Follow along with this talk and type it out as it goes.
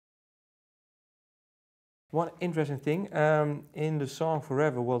One interesting thing in the song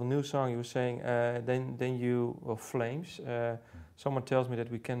Forever, well, the new song you were saying, then you, well, flames. Someone tells me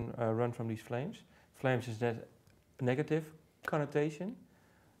that we can run from these flames. Flames is that negative connotation.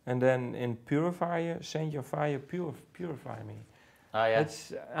 And then in Purifier, send your fire, purify me. Oh yeah.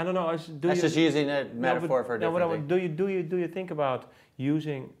 It's, I don't know. That's just using a metaphor for a different thing. Do you think about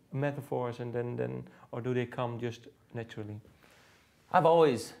using metaphors and then or do they come just naturally? I've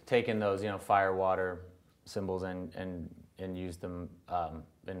always taken those, fire, water symbols and used them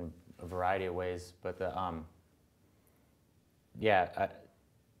in a variety of ways. But the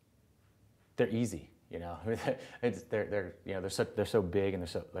they're easy. They're so big and they're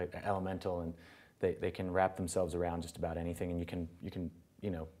so like elemental, and they can wrap themselves around just about anything, and you can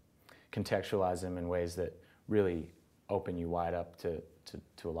contextualize them in ways that really open you wide up to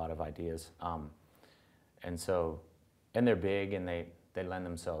a lot of ideas. And they're big and they lend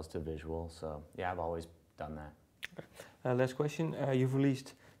themselves to visual. So yeah, I've always done that. Okay. Last question. You've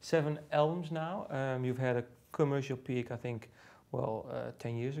released 7 albums now. You've had a commercial peak, I think,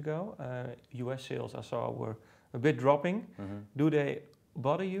 10 years ago. US sales I saw were a bit dropping. Mm-hmm. Do they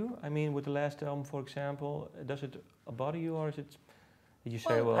bother you? I mean, with the last album, for example, does it bother you, or is it? Did you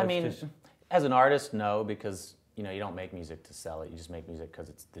say, I mean, as an artist, no, because you don't make music to sell it. You just make music because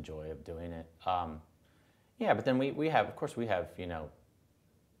it's the joy of doing it. Yeah, but then we have, of course,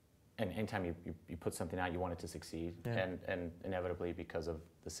 and anytime you put something out, you want it to succeed, yeah. and inevitably, because of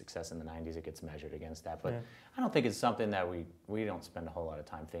the success in the 90s, it gets measured against that. But yeah. I don't think it's something that we don't spend a whole lot of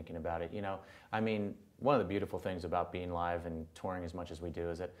time thinking about it. I mean, one of the beautiful things about being live and touring as much as we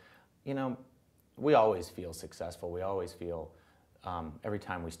do is that, we always feel successful. We always feel every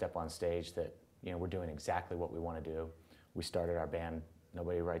time we step on stage that we're doing exactly what we want to do. We started our band.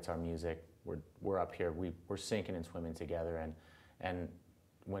 Nobody writes our music. We're up here. We're sinking and swimming together, and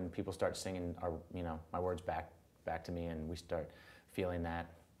when people start singing my words back to me, and we start feeling that,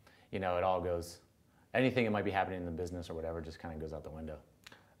 it all goes, anything that might be happening in the business or whatever just kind of goes out the window.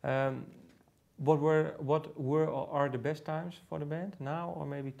 What are the best times for the band now, or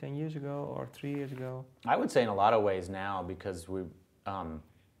maybe 10 years ago or 3 years ago? I would say in a lot of ways now, because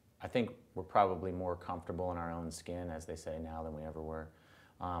I think we're probably more comfortable in our own skin, as they say now, than we ever were.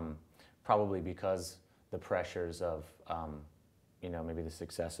 Probably because the pressures of maybe the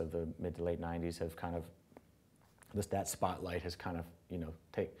success of the mid to late 90s have kind of, that spotlight has kind of,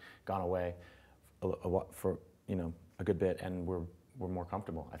 gone away for a good bit, and we're more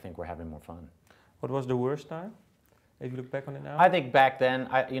comfortable. I think we're having more fun. What was the worst time, if you look back on it now? I think back then,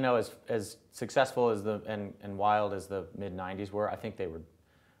 as successful as and wild as the mid 90s were, I think they were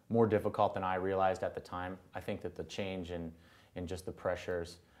more difficult than I realized at the time. I think that the change in just the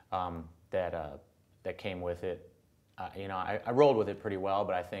pressures that came with it, I rolled with it pretty well,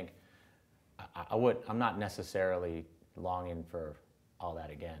 but I think I'm not necessarily longing for all that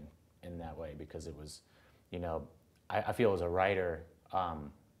again in that way, because it was, I feel as a writer,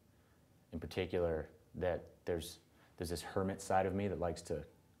 in particular, that there's this hermit side of me that likes to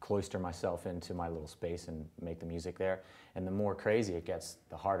cloister myself into my little space and make the music there. And the more crazy it gets,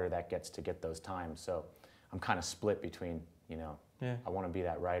 the harder that gets to get those times. So I'm kind of split between, yeah. I want to be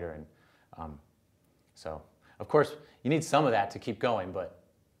that writer, and so of course you need some of that to keep going, but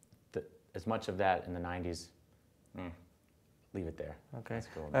as much of that in the 90s, leave it there. Okay. That's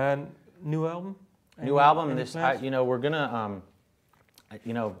cool. New album? New album. We're gonna,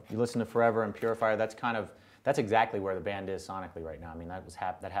 you listen to Forever and Purifier. That's exactly where the band is sonically right now. I mean,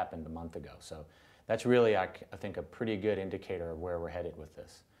 that happened a month ago, so that's really, I think, a pretty good indicator of where we're headed with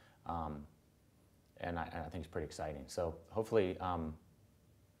this, and I think it's pretty exciting. So hopefully,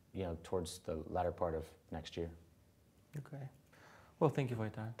 towards the latter part of next year. Okay. Well, thank you for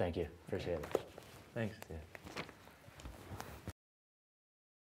your time. Thank you. Appreciate it. Thanks. Yeah.